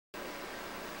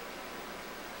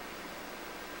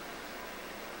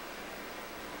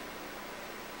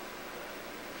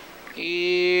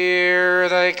Here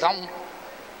they come.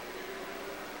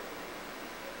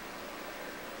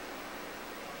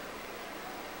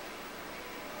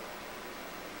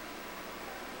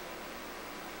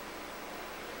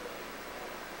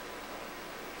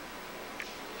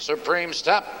 Supreme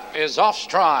Step is off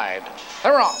stride.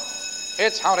 They're off.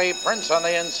 It's Howdy Prince on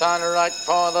the inside right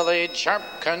for the lead. Sharp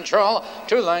Control,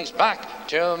 2 lengths back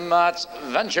to Matt's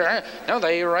Venture. Now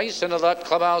they race into that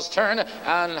clubhouse turn,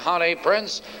 and Howdy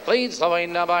Prince leads the way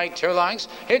now by 2 lengths.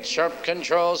 It's Sharp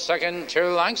Control second, 2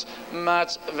 lengths.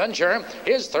 Matt's Venture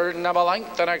is third, now a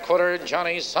length and a quarter.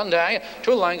 Johnny Sunday,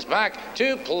 2 lengths back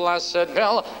to Placid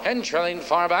Bill, and trailing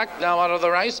far back now out of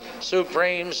the race.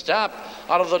 Supreme Step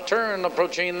out of the turn,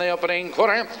 approaching the opening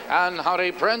quarter, and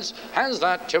Howdy Prince has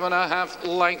that 2.5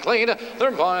 length lead.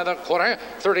 They're by the quarter,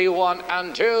 31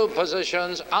 and 2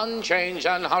 positions unchanged,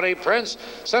 and Howdy Prince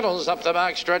settles up the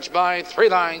back stretch by 3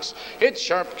 lengths. It's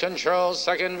Sharp Control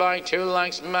second by 2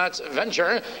 lengths. Matt's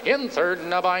Venture in third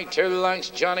now by 2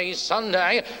 lengths. Johnny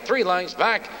Sunday 3 lengths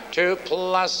back to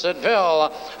Placid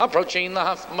Bill. Approaching the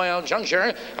half-mile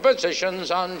juncture,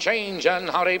 positions unchanged, and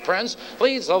Howdy Prince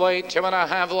leads the way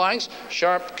 2.5 lengths.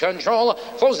 Sharp Control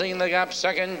closing the gap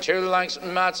second, 2 lengths.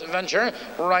 Matt's Venture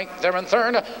right there in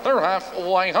third. They're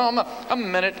halfway home,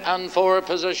 1 minute and 4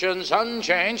 positions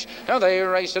unchanged. Now they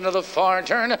race into the far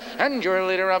turn, and your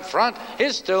leader up front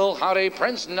is still Howdy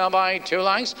Prince now by 2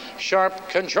 lengths. Sharp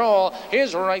Control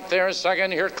is right there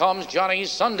second. Here comes Johnny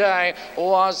Sunday,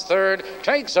 was third,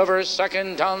 takes over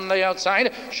second down the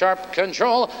outside. Sharp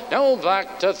Control now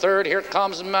back to third. Here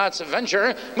comes Matt's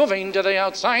Venture moving to the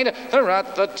outside. They're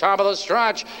at the top of the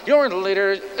stretch. Your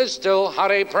leader is still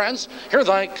Howdy Prince. Here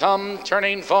they come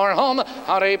turning for home.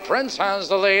 Howdy Prince has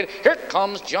the lead. Here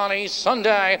comes Johnny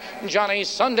Sunday. Johnny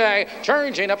Sunday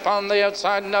charging up on the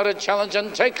outside now to challenge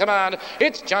and take command.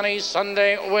 It's Johnny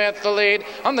Sunday with the lead.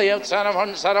 On the outside of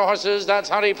one set of horses, that's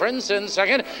Howdy Prince in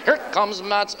second. Here comes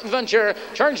Matt's Venture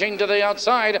charging to the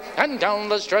outside, and down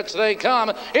the stretch they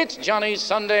come. It's Johnny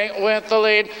Sunday with the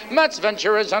lead. Matt's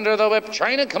Venture is under the whip,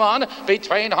 trying to come on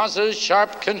between horses.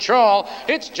 Sharp Control.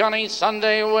 It's Johnny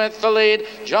Sunday with the lead.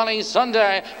 Johnny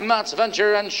Sunday, Matt's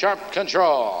Venture, and Sharp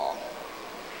Control.